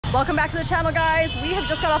Welcome back to the channel, guys. We have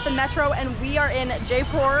just got off the metro and we are in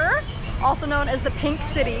Jaipur, also known as the Pink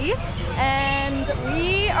City, and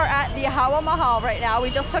we are at the Hawa Mahal right now. We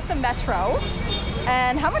just took the metro,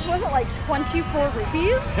 and how much was it? Like 24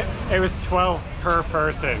 rupees? It was 12 per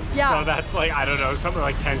person. Yeah. So that's like, I don't know, something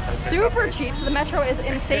like 10 cents. Super cheap. So the metro is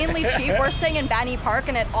insanely cheap. We're staying in Bani Park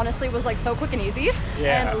and it honestly was like so quick and easy.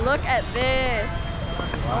 Yeah. And look at this.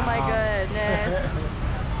 Wow. Oh my goodness.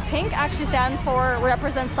 Pink actually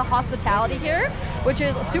represents the hospitality here, which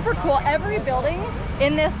is super cool. Every building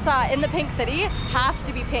in this in the Pink City has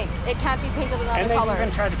to be pink. It can't be painted another color. And they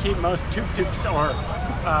even tried to keep most tuk-tuks or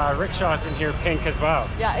rickshaws in here pink as well.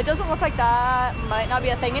 Yeah, it doesn't look like that might not be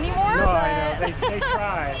a thing anymore. No, but... I know, they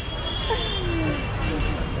try.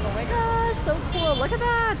 Oh my gosh, so cool, look at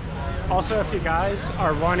that. Also, if you guys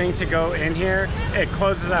are wanting to go in here, it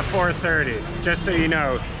closes at 4:30, just so you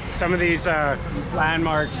know. Some of these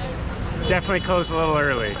landmarks definitely close a little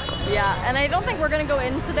early. Yeah, and I don't think we're gonna go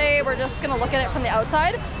in today. We're just gonna look at it from the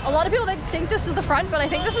outside. A lot of people, they think this is the front, but I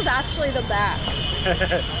think this is actually the back.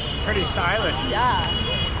 Pretty stylish. Yeah.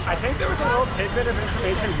 I think there was a little tidbit of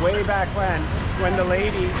information way back when the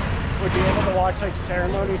ladies would be able to watch like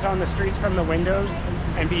ceremonies on the streets from the windows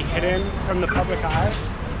and be hidden from the public eye.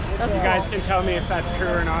 That's you guys can tell me if that's true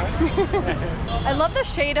or not. I love the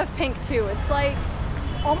shade of pink too. It's like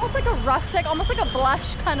almost like a rustic, almost like a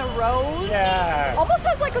blush kind of rose. Yeah. Almost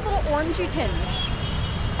has like a little orangey tinge.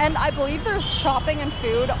 And I believe there's shopping and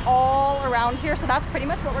food all around here. So that's pretty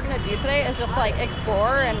much what we're gonna do today, is just like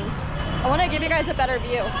explore, and I wanna give you guys a better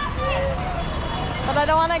view. But I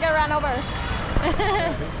don't wanna get ran over.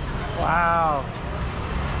 Wow.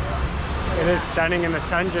 It is stunning, and the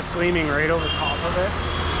sun just gleaming right over top of it.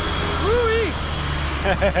 Woo-wee.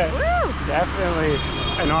 Woo! Definitely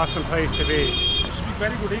an awesome place to be.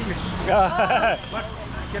 Very good English. But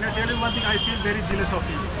can I tell you one thing? I feel very jealous of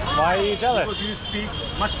you. Why are you jealous? Because you speak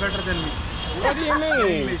much better than me. What do you mean?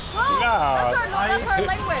 English. Well, that's our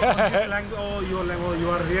language. This language, you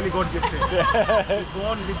are really God gifted. You're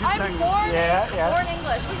born with this language. Born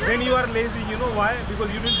English. Then you are lazy. You know why? Because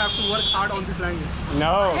you didn't have to work hard on this language.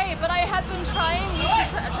 No. Hey, but I have been trying,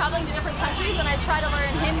 traveling to different countries, and I try to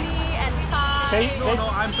learn Hindi and Thai. No,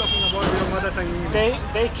 I'm talking about your mother tongue English.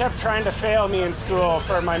 They kept trying to fail me in school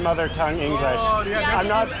for my mother tongue English. Oh, yeah, I'm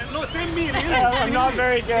not. No, same me. Really. I'm not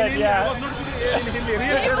very good. I was not good in Hindi.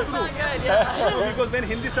 Really, He was not good. Yeah. Because when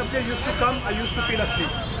Hindi subject used to come, I used to feel asleep.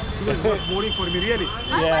 It was boring for me, really.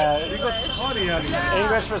 Yeah. Yeah.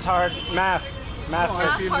 English was hard. Math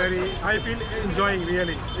I feel enjoying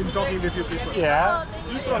really in talking with you people. Yeah.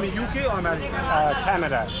 You from UK or America?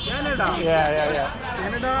 Canada. Canada. Yeah.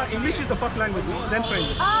 Canada. English is the first language, then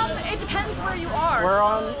French. It depends where you are. We're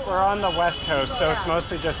on the West Coast, so it's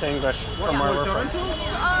mostly just English from where we're from.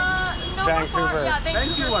 No, Vancouver. Yeah,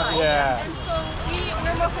 Vancouver. Yeah. And so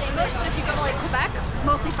we're mostly English, but if you go to like Quebec,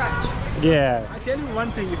 mostly French. Yeah. I tell you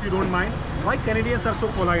one thing, if you don't mind, why Canadians are so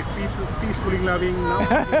polite, peacefully loving.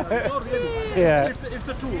 Oh, really? Yeah. It's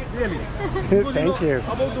a true, really. Because, Thank you.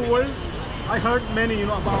 About the world, I heard many,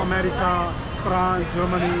 about America, France,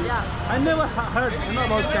 Germany. Yeah. I never heard,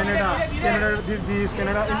 about Canada. Canada did this,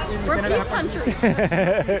 Canada. We're Canada peace country.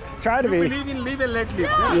 Try to We be. believe in live and let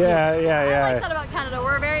live. Yeah. I like that about Canada.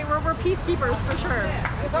 We're peacekeepers for sure.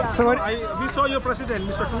 Yeah. So we saw your president,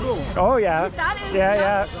 Mr. Trudeau. Oh yeah. That is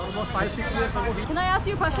Yeah. Almost 5-6 years ago. Can I ask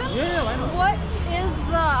you a question? Yeah, why not? What is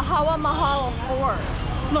the Hawa Mahal for?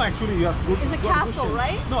 No, actually, yes, good. It's a good castle, question.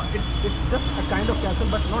 right? No, it's just a kind of castle,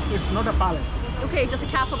 but it's not a palace. Okay, just a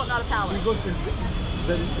castle, but not a palace. Because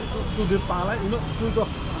to the palace, to the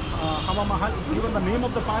Hawa Mahal, even the name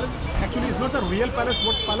of the palace actually is not a real palace.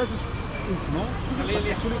 What palace is no? But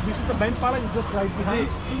actually, this is the main palace. It's just right behind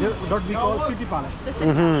what we call city palace. The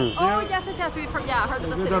city palace. Oh yes. We've heard, heard of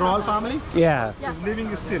the city The royal palace. family Yeah. Yes. is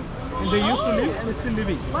living still, and they used to live and is still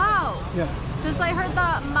living. Wow. Yes. Because I heard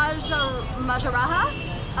that Maharaja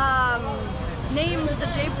named the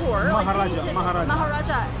Jaipur,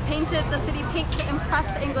 Maharaja painted the city pink to impress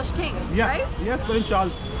the English king, Yes. right? Yes, Prince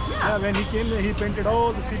Charles. Yeah. When he came, he painted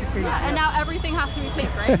all the city pink. Yeah, and now everything has to be pink,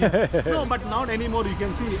 right? No, but not anymore. You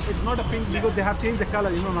can see it's not a pink because they have changed the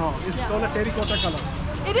color. Now it's called a terracotta color.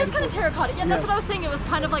 It is kind of terracotta. Yeah, that's what I was saying. It was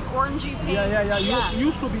kind of like orangey pink. Yeah. It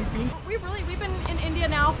used to be pink. We've been in India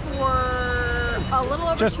now for a little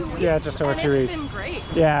over 2 weeks. Yeah, just over 2 weeks. It's been great.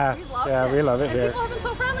 Yeah. We loved it. We love it and here. People have been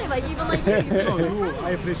so friendly, like even like you.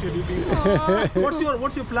 I appreciate you being Aww.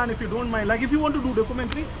 What's your plan if you don't mind? Like if you want to do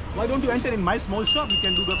documentary, why don't you enter in my small shop? You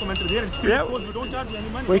can do documentary there. It's free, of course. We don't charge you any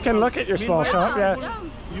money. We can look at your small shop. Yeah.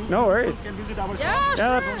 No worries. You can visit our Yeah, shop. sure.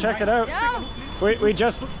 Yeah, let's check it out. Yeah. We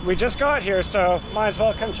just got here, so might as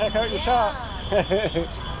well come check out your shop.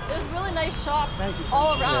 There's really nice shops Thank you.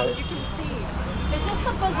 all around. Yeah. You can see. Is this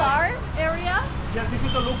the bazaar area? Yeah, this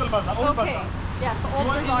is the local bazaar, old Okay. bazaar. Yes, the old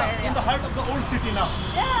You are bazaar in area. the heart of the old city now.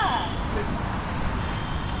 Yeah.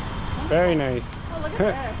 Very nice. Oh, look at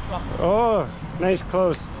this. Oh, nice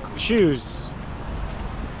clothes. Shoes.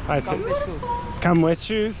 Come with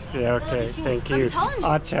shoes? Yeah, okay. Thank you. I'm telling you,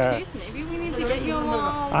 Acha. Chase, maybe we need to get you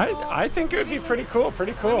along. I think it would be pretty cool.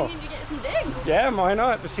 Pretty cool. We need to get some digs. Yeah, why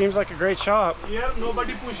not? It seems like a great shop. Here,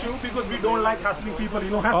 nobody push you because we don't like hassling people. You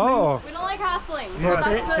know, hassling. Oh, We don't like hassling, so yeah,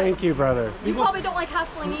 that's good. thank you, brother. You probably don't like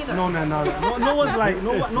hassling either. No, no one's like,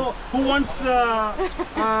 no. Who wants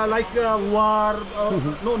war?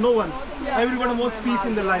 No one's. Everyone wants peace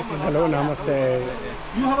in their life. You know? Hello, namaste.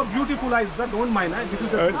 You have a beautiful eyes. That don't mind. Eh? This is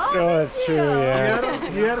the No, that's thank true, you. yeah.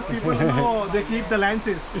 here people know they keep the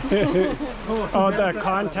lenses. Oh, the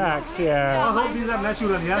contacts, I yeah. hope these are natural.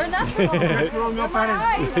 They're Yes. natural. That's from your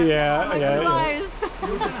parents. Yeah, Like yeah, blue yeah. eyes.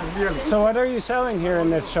 Really. So what are you selling here in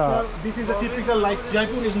this So shop? this is a typical, like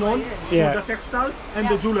Jaipur is known Yeah. for the textiles and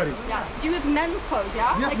Yes. the jewelry. Yes. Do you have men's clothes?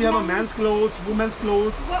 Yeah. Yes, Like we have a man's clothes, women's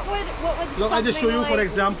clothes. What would Look, I just show something you, for like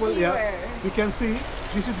example, you yeah, wear? you can see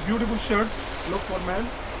this is beautiful shirts. Look for men.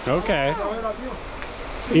 Okay.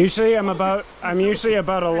 I'm usually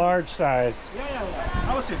about a large size. Yeah.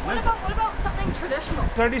 Have a seat. What about something traditional?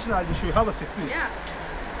 Traditional, I'll just show you. Have a seat, please. Yeah.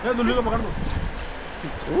 Yeah, do look at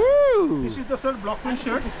Woo! this is the shirt, block print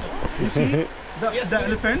shirt. You see the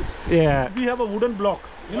elephants. Yeah, We have a wooden block.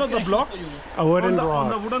 You know the block? a wooden On the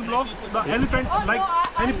block. wooden block, the elephant Oh, likes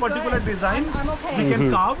no, any I'm particular good. design. I'm okay. We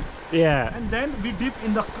can carve, Yeah. and then we dip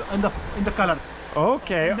in the colors.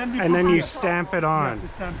 Okay. And then we And put then you here. stamp it Yes, on. we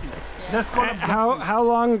stamp it. That's called a How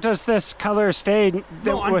long does this color stay?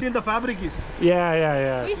 No, with- until the fabric is.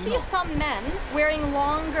 Yeah. We see some men wearing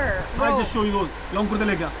longer I robes. just show you long kurta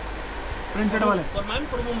lega. Printed wale. For man,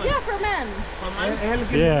 for woman. Yeah, for men. For man. L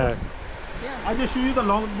ke Yeah. Yeah. I just show you the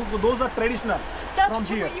long. Those are traditional. That's from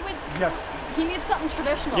true. here. You would. Yes. He needs something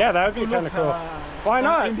traditional. Yeah, that would be To kind look, of cool. Why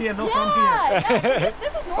not? Indian, no, Yeah. from here.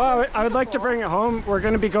 This is more. Well, I would like to bring it home. We're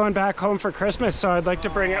going to be going back home for Christmas, so I'd like to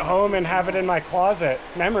bring it home and have it in my closet.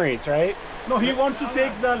 Memories, right? No, he wants to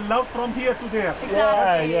take the love from here to there.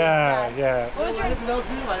 Exactly. Yeah. What is your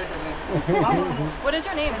What is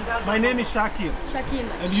your name? My name is Shakir. Shakeen.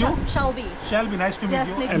 And you? Shelby. Shelby, nice to meet Yes,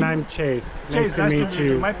 you. nice And I'm Chase. Chase, Nice to meet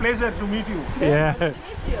you. My pleasure to meet you. Yeah. Nice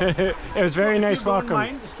to meet you. It was very If nice you don't welcome.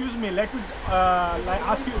 mind, excuse me, let me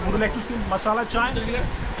ask you, would you like to see masala chai,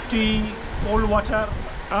 tea, cold water,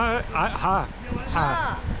 Ha.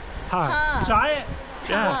 Ah. Ah. chai?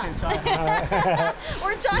 Yeah. Okay, chai.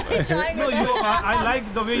 We're trying No, with you, it. I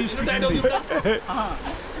like the way you speak Hindi.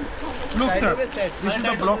 Look, sir, this is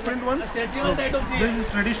the block print ones. This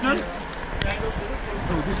is traditional.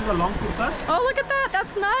 So this is a long kurta. Oh, look at that.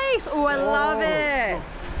 That's nice. Oh, I love it.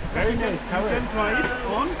 Very nice You color. can try it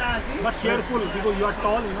on, but careful because you are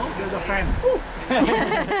tall, you know, there's a fan. Don't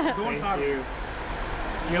Thank harm. you.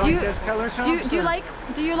 You Do like you- this color, Sean?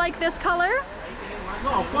 Do you like this color? No,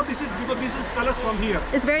 of course this is because this is colors from here.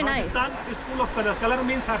 It's very nice. Rajasthan is full of color. Color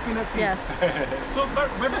means happiness. here. Yes. So, but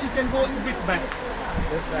you can go a bit back.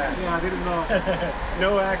 Yeah, there is no.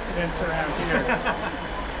 No accidents around here.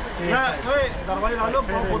 See if Yeah, hey, दरवाजे डालो,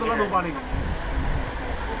 बोतल का दो पानी का।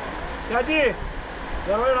 क्या जी?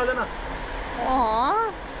 दरवाजे डाल देना।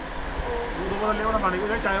 Aww. दो बोतल ले वाला पानी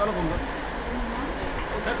का, चाय वाला कौन सा?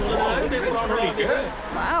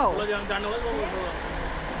 Wow.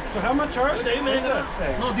 So how much are this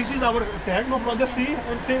thing? No, this is our tag. No problem. Just see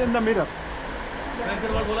and see in the mirror.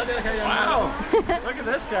 Wow. Look at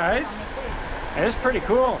this, guys. It's pretty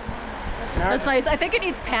cool. Now That's nice. I think it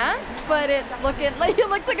needs pants, but it's looking like it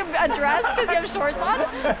looks like a dress because you have shorts on.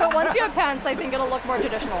 But once you have pants, I think it'll look more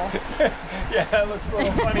traditional. Yeah, it looks a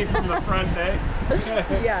little funny from the front, eh?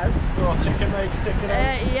 Yes. Little chicken legs sticking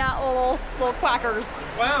out. Yeah, little quackers.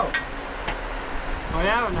 Wow. Oh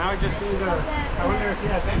yeah, now I just need to, I wonder if he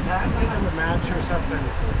has some pants in him to match or something.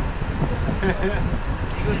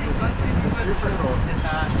 Super cool.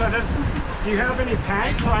 So do you have any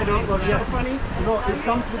pants so I don't look so funny? No, it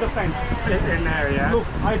comes with the pants. In there, yeah? Look,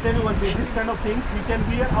 I tell you one thing. This kind of things we can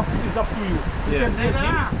wear up is up to you. You can wear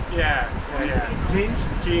jeans,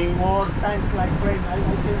 jeans or pants like plain. I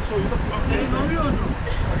can show you the.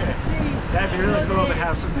 Okay. That'd be really cool to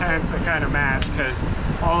have some pants that kind of match because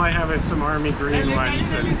all I have is some army green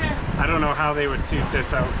ones and I don't know how they would suit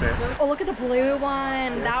this outfit. Oh, look at the blue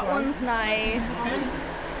one. That one's nice.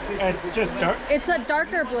 It's just It's a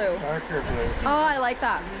darker blue. darker blue. Oh, I like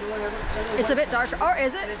that. It's a bit darker. Or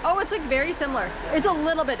is it? Oh, it's like very similar. It's a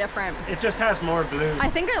little bit different. It just has more blue. I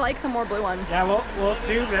think I like the more blue one. Yeah, we'll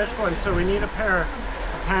do this one. So we need a pair of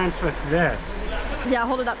pants with this. Yeah,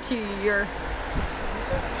 hold it up to your...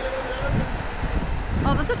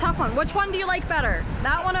 Oh, that's a tough one. Which one do you like better?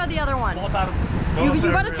 That one or the other one? Both are. You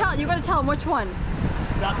gotta tell. You gotta tell them which one.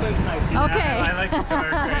 That one is nice. Okay. Yeah, I like the dark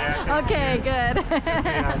gray. Okay, good.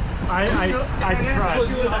 Yeah, I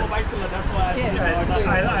trust. I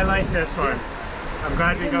like this one. I'm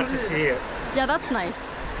glad we got to see it. Yeah, that's nice.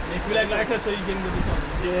 If you like lighter, so you can go this one.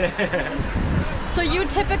 Yeah. So you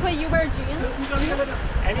typically wear jeans?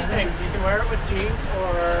 Anything. You can wear it with jeans,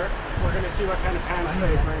 or we're gonna see what kind of pants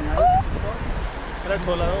they bring out.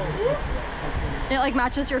 It like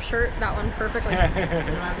matches your shirt, that one, perfectly.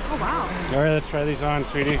 Oh wow. All right, let's try these on,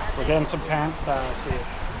 sweetie. We're getting some pants styles here.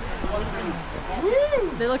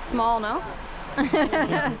 They look small, no?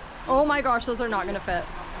 Oh my gosh, those are not gonna fit.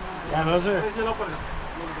 Yeah, those are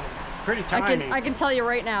pretty tiny. I can tell you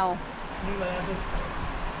right now.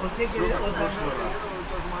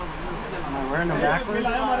 Am I wearing them backwards?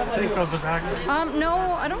 I think those are backwards. No,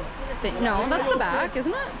 I don't think. No, that's the back,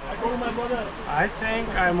 isn't it? I think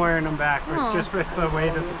I'm wearing them backwards, Oh. just with the way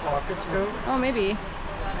that the pockets go. Oh, maybe.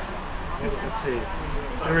 Let's see.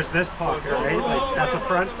 There's this pocket, right? Like, that's a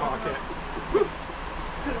front pocket.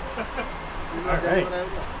 Alright.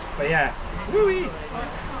 But yeah. Woo-wee!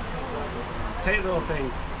 Tight little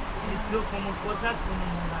things.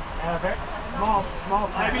 Small.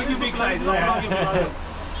 Maybe big size. Yeah.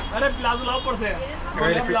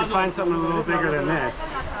 Alright, if we can find something a little bigger than this,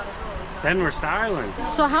 then we're styling.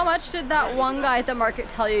 So how much did that one guy at the market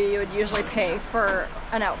tell you would usually pay for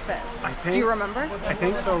an outfit? Do you remember? I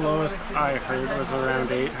think the lowest I heard was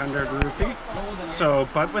around 800 rupee. So,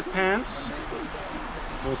 but with pants,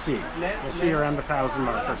 we'll see. We'll see around the 1,000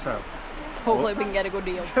 mark or so. Hopefully we can get a good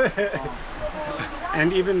deal.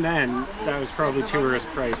 And even then, that was probably tourist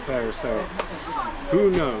price there, so who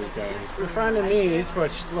knows, guys. We're finding these,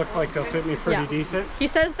 which look like they'll fit me pretty decent. He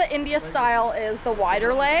says the India style is the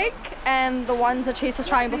wider leg, and the ones that Chase was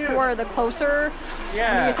trying before are the closer,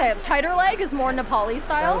 Yeah. what do you say, tighter leg is more Nepali That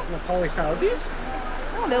style. was Nepali style. These?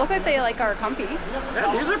 Oh, they look like they are comfy.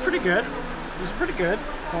 Yeah, these are pretty good. These are pretty good.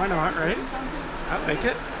 Why not, right? I like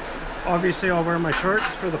it. Obviously, I'll wear my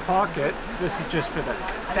shorts for the pockets. This is just for the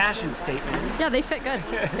fashion statement. Yeah, they fit good.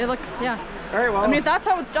 They look, yeah. All right, well. I mean, if that's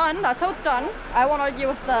how it's done, that's how it's done. I won't argue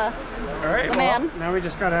with the all right, well, man. now we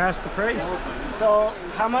just got to ask the price. So,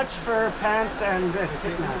 how much for pants and this?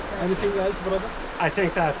 Anything else, brother? I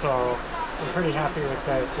think that's all. I'm pretty happy with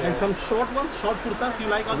this. Yeah. And some short ones, short kurtas you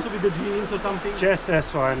like also with the jeans or something? Just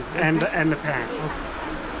this one and the pants.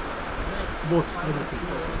 Both, everything.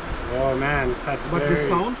 Oh man, that's But very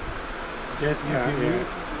discount? discount.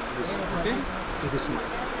 Yeah. Okay, so this much.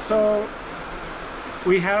 So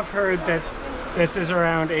we have heard that this is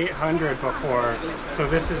around 800 before, so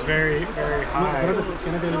this is very high. No, brother,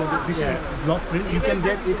 can I tell you that this is block print? You can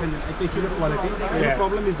get 800, I take you the quality. Yeah. The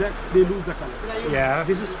problem is that they lose the colors. Yeah.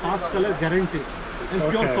 This is fast color guaranteed and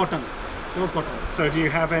pure Okay. cotton. Pure cotton. So do you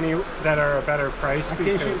have any that are a better price? I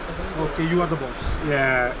can show. Okay, you are the boss.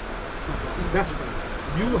 Yeah. Best price.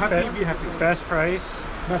 You happy, be happy. Best price.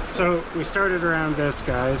 Best price. So we started around this,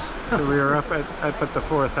 guys. So we were up at the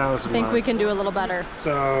 4,000 I think mark. we can do a little better.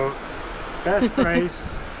 So best price.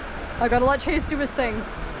 I gotta let Chase do his thing.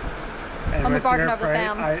 And I'm a with bargain your of the price,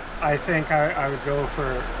 fam. I think I would go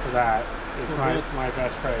for that. Is my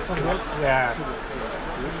best price. Yeah.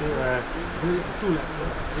 Too less.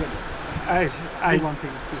 Really. I Do one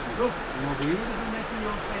thing, excuse me. No these.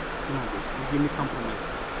 No this. You give me compromise.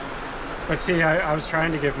 But see, I was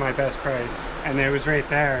trying to give my best price, and it was right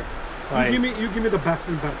there. Like, You give me the best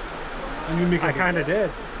and best, and you make. I kind of did.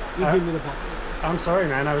 You give me the best. I'm sorry,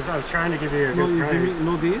 man. I was trying to give you a No, good you price. give me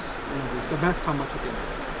no these. The best how much you can.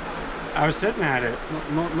 I was sitting at it,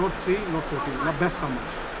 No 3, no 14. The best how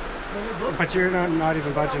much? but you're not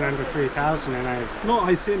even budging under 3,000, and I. No,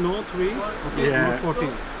 I say no 3. Okay, Yeah. not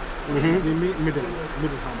 14. Mhm. Give me middle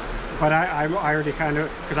how much? But I already kind of,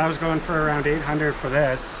 because I was going for around 800 for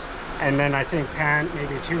this, and then I think pant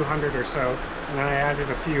maybe 200 or so, and then I added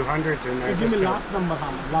a few hundreds in there. You give just me to- last number how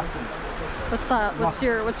much? Last number.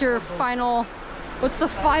 What's your final, what's the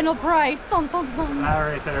final price? Dum, dum, dum. All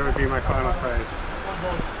right, that would be my final price.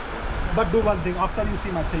 But do one thing after you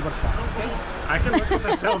see my silver shot. Okay. I can look at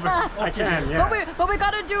the silver. I can, yeah. But we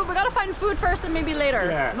gotta find food first and maybe later.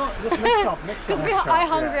 Yeah. No, just next shop. Next shop. Because Next shop, I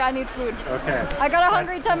hungry, yeah. I need food. Okay. I got a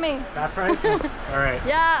hungry tummy. That price? All right.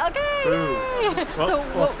 Yeah, okay. Boom. Yay.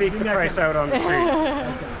 We'll speak the price out on the streets.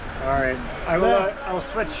 All right. I'll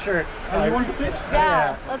switch shirt. You want to switch?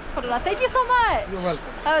 Yeah, let's put it on. Thank you so much. You're welcome.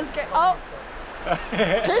 That was great. Oh,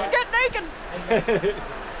 Chase get naked.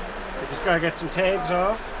 We just gotta get some tags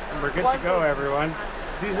off, and we're good to go, everyone.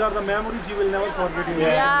 These are the memories you will never forget in Yeah,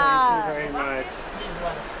 Yeah. thank you very much.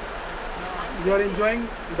 You are enjoying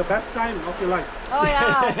the best time of your life. Oh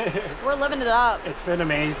yeah, we're living it up. It's been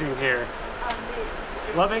amazing here.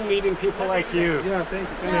 Loving meeting people like you. Yeah, thank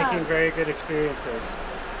you. It's Yeah. making very good experiences.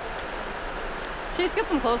 Chase, get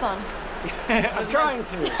some clothes on. I'm trying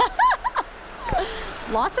to.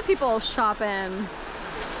 Lots of people shopping.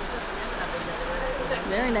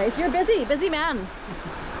 Very nice. You're busy, busy man.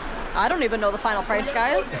 I don't even know the final price,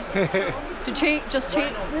 guys. Did Chase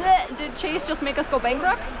just make us go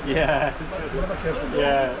bankrupt? Yeah.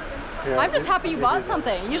 Yeah. Yeah. I'm just happy you bought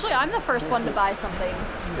something. Usually I'm the first one to buy something.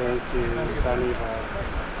 Thank you, Saniva.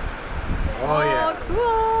 Oh yeah.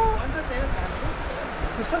 Cool.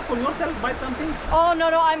 Sister, for yourself, buy something? Oh no,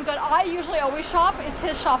 I'm good. I usually always shop. It's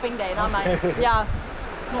his shopping day, not mine. Yeah.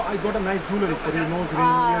 No, I got a nice jewelry for his nose ring,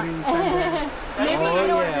 earring. Maybe Oh, you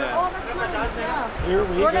know. yeah. Oh, that's nice. Yeah. Here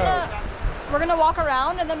we We're go. gonna walk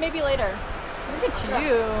around and then maybe later. Look at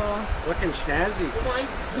you. Looking snazzy.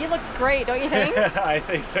 He looks great, don't you think? I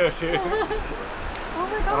think so too. Oh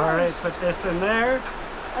my gosh. All right, put this in there.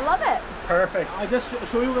 I love it. Perfect. I just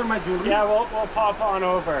show you where my jewelry. Yeah, we'll pop on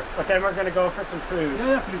over, but then we're gonna go for some food.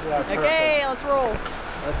 Yeah, please. That's Okay, let's roll.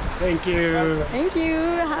 perfect. Thank you. Thank you.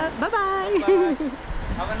 Bye-bye.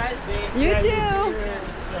 Have a nice day. You Yeah, too.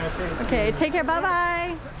 Yeah, thank you. Okay, take care.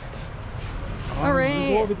 Bye-bye. All Go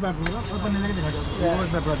right. with my brother. Go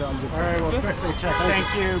with my brother. I'll get All right, we'll quickly check. Thank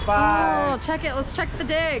you. Bye. Oh, check it. Let's check the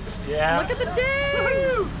digs. Yeah. Look at the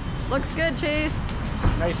digs. Looks good, Chase.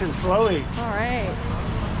 Nice and flowy. All right.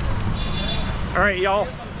 All right, y'all.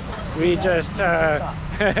 We just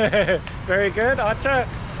very good. Acha.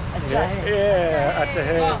 Yeah,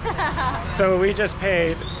 acha. So we just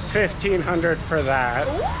paid 1,500 for that.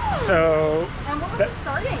 Ooh. So And what was That- it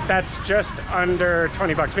starting? that's just under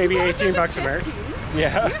 20 bucks, maybe 18 bucks American. 15?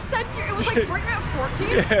 Yeah. You said it was like right at 14?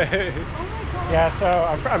 Oh my god. Yeah, so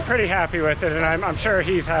I'm pretty happy with it, and I'm sure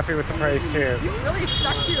he's happy with the price too. You really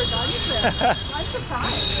stuck to your guns there. I'm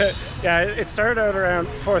surprised. Yeah, it started out around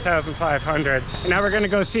 4,500, and now we're gonna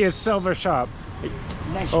go see his silver shop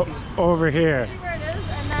over here. See where it is,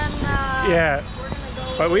 and then Yeah, we're gonna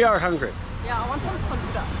go. but we are hungry. Yeah, I want some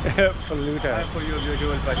falooda. Falooda. For your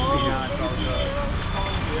usual pashmina trouser.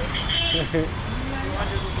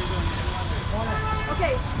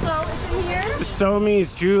 Okay, so it's in here.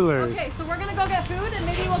 Somi's Jewelers. Okay, so we're gonna go get food, and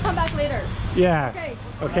maybe we'll come back later. Yeah. Okay.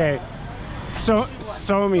 Okay. So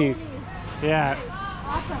Somi's. Yeah.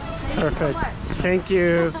 Awesome. Thank Perfect. you so much. Thank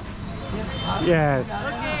you. Yes.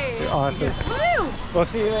 Okay. Awesome. Woo! We'll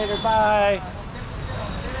see you later. Bye.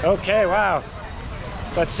 Okay, wow.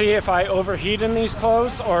 Let's see if I overheat in these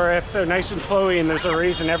clothes or if they're nice and flowy and there's a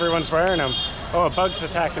reason everyone's wearing them. Oh, a bug's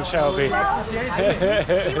attacking Shelby. Well, he was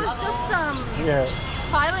just Yeah.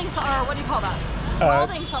 filing, or what do you call that?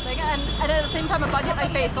 Welding something, and at the same time a bug hit my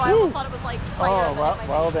face, so I almost thought it was like fire Oh, that hit my face.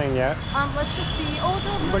 welding, yeah. Let's just see.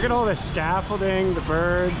 Oh, Look at all the scaffolding, the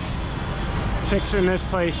birds, fixing this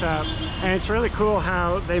place up. And it's really cool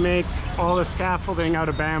how they make all the scaffolding out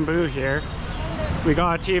of bamboo here. We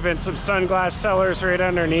got even some sunglass sellers right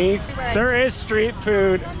underneath. There is street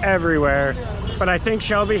food everywhere, but I think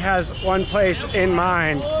Shelby has one place in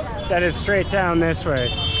mind that is straight down this way.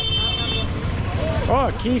 Oh,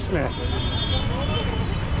 a keysmith.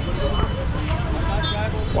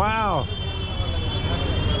 Wow.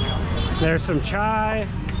 There's some chai.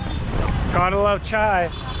 Gotta love chai.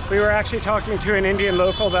 We were actually talking to an Indian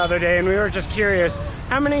local the other day and we were just curious,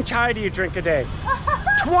 how many chai do you drink a day?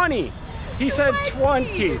 20. He said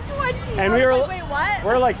 20. 20. And I we was were like, wait, what?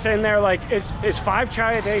 We're like sitting there like, is 5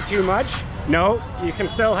 chai a day too much? No, you can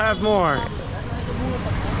still have more.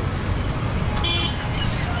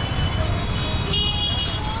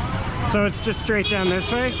 So it's just straight down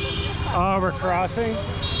this way? Oh, we're crossing.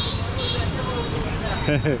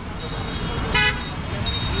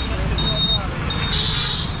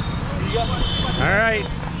 All right,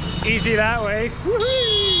 easy that way.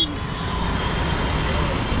 Woohoo!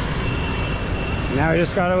 Now we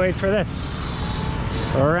just gotta wait for this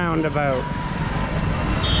roundabout.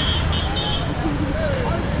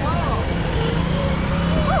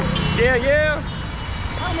 Yeah, yeah.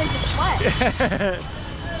 Oh, they just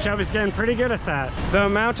sweat. Shelby's getting pretty good at that. The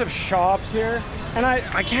amount of shops here, and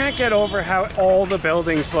I can't get over how all the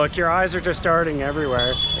buildings look. Your eyes are just darting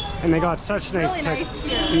everywhere. And they got such nice, Really nice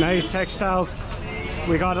here. nice textiles.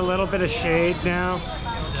 We got a little bit of shade now.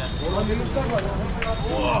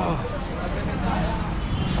 Whoa.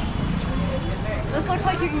 This looks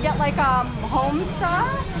like you can get like home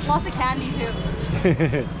stuff. Lots of candy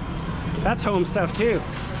too. That's home stuff too.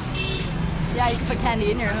 Yeah, you can put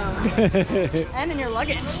candy in your home and in your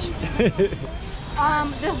luggage.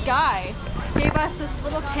 this guy gave us this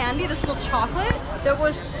little candy, this little chocolate that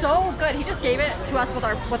was so good. He just gave it to us with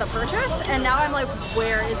a purchase, and now I'm like,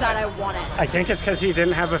 where is that? I want it. I think it's because he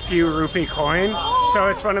didn't have a few rupee coin. So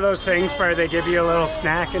it's one of those things where they give you a little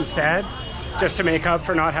snack instead, just to make up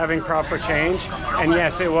for not having proper change. And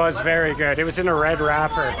yes, it was very good. It was in a red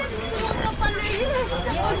wrapper.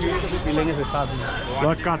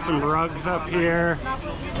 Look, got some rugs up here.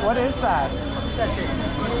 What is that?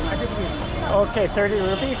 Okay, 30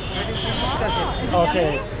 rupee?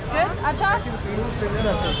 Okay. Good? Acha?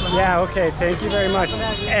 Yeah, okay, thank you very much.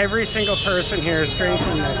 Every single person here is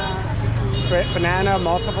drinking this. Banana,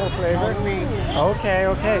 multiple flavors? Okay,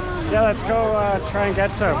 okay. Yeah, let's go try and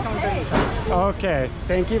get some. Okay,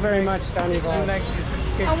 thank you very much, Danny.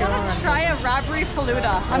 I want to try a rabri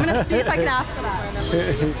falooda. I'm going to see if I can ask for that.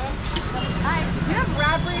 Hi, you have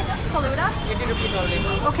rabri falooda?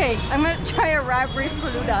 Okay, I'm going to try a rabri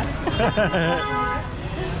falooda.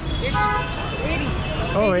 80.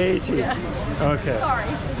 Oh, 80. Yeah. Okay. Sorry.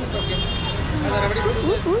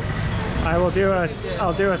 I'll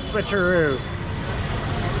do a switcheroo.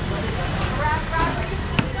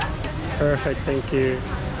 Perfect, thank you.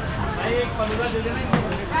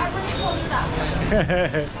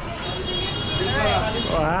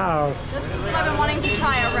 Wow. This is what I've been wanting to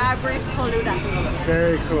try, a rabri falooda.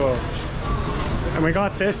 Very cool. And we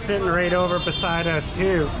got this sitting right over beside us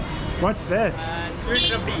too. What's this?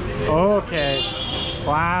 Sweet rabri. Okay.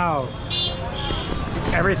 Wow.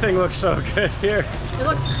 Everything looks so good here. It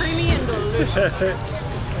looks creamy and delicious.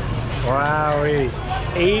 Wowee.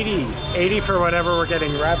 80 for whatever we're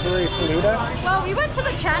getting. Rabri falooda? Well, we went to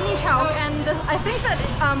the Chandni Chowk, and I think that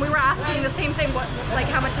we were asking the same thing, like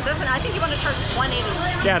how much is this? And I think you want to charge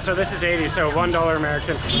 180. Yeah, so this is 80, so $1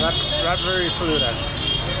 American. Rabri falooda.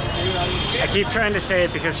 I keep trying to say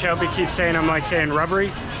it because Shelby keeps saying I'm like saying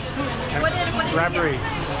rubbery. What did Rabri.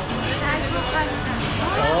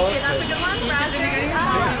 Okay, that's a good one. Raspberry.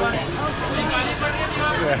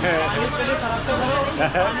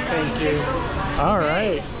 Thank you. All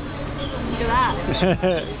right. Look at that.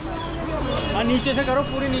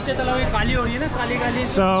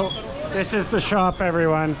 So this is the shop,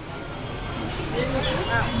 everyone.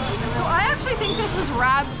 So I actually think this is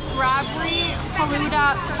rabri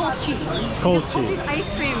falooda kulchi. Kulchi. Kulchi's ice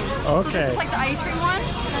cream. Okay. So this is like the ice cream one.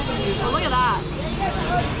 But look at that.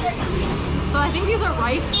 So I think these are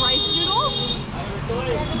rice noodles.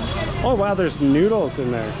 Oh wow, there's noodles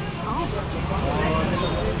in there.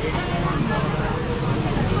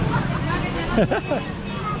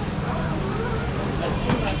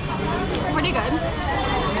 Pretty good.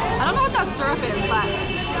 I don't know what that syrup is, but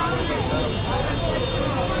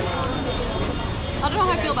I don't know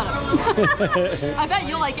how I feel about it. I bet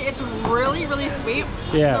you'll like it. It's really, really sweet.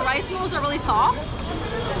 Yeah. The rice noodles are really soft.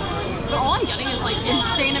 But all I'm getting is like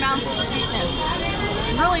insane amounts of sweetness.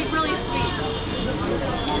 Really, really sweet.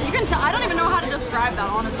 You can tell, I don't even know how to describe that,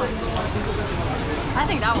 honestly. I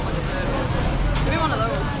think that one looks good. Give me one of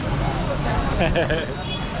those.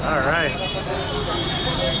 All right.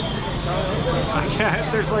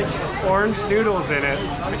 There's like orange noodles in it.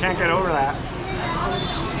 I can't get over that.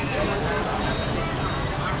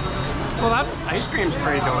 Well, that ice cream's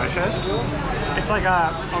pretty delicious. It's like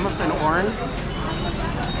almost an orange.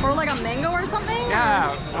 Or like a mango or something?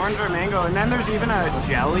 Yeah, orange or mango. And then there's even a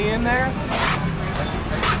jelly in there.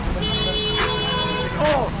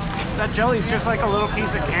 Oh, that jelly's just like a little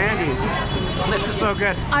piece of candy. This is so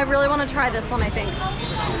good. I really want to try this one, I think.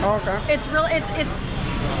 Oh, okay. It's really,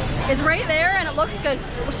 it's right there and it looks good.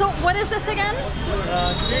 So what is this again?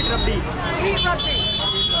 Sweet rabri. Sweet rabri.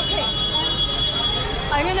 Okay.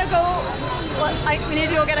 I'm gonna go, we need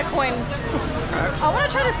to go get a coin. I want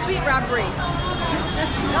to try the sweet rabri.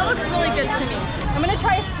 That looks really good to me. I'm gonna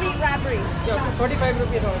try a sweet rabri. 45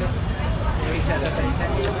 rupees only.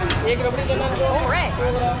 All right.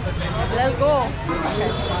 Let's go.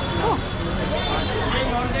 Okay. Cool.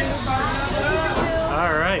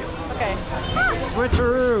 All right. Okay.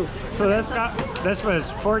 Switcheroo. So this was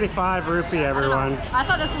 45 rupee, everyone. I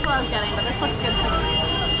thought this is what I was getting, but this looks good to me.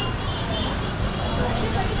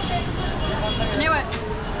 I knew it.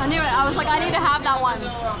 I knew it. I was like, I need to have that one.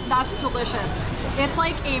 That's delicious. It's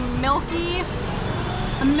like a milky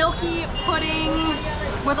pudding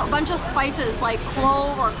with a bunch of spices like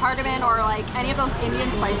clove or cardamom or like any of those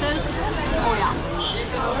Indian spices. Oh yeah.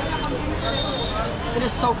 It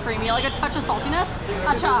is so creamy. Like a touch of saltiness.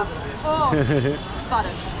 Acha. Oh.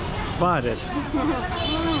 Scottish. Scottish.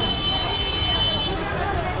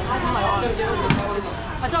 Oh my god.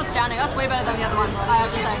 That's outstanding. That's way better than the other one, I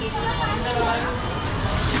have to say.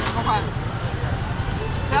 Okay.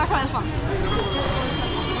 Gotta try this one.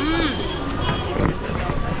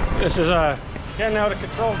 This is getting out of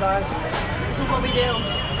control, guys. This is what we do.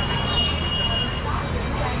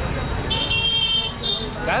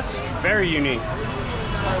 That's very unique.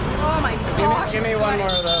 Oh my gosh. Give me one more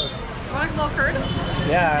of those. You want a little curd?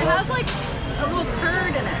 Yeah. It has like a little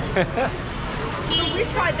curd in it. So we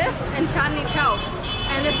tried this in Chandni Chowk,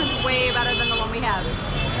 and this is way better than the one we had.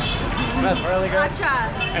 That's really good.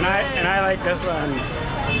 Gotcha. And I like this one.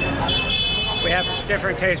 We have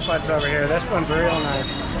different taste buds over here. This one's real nice.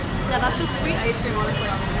 Yeah, that's just sweet ice cream, honestly.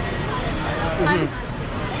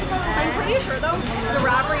 I'm pretty sure though, the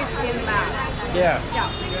rabri's in that. Yeah.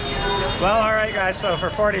 Yeah. Well, all right, guys. So for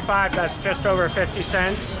 45, that's just over 50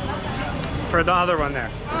 cents for the other one there.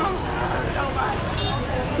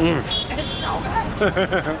 It's so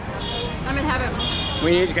good. I'm in heaven.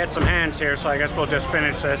 We need to get some hands here, so I guess we'll just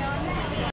finish this.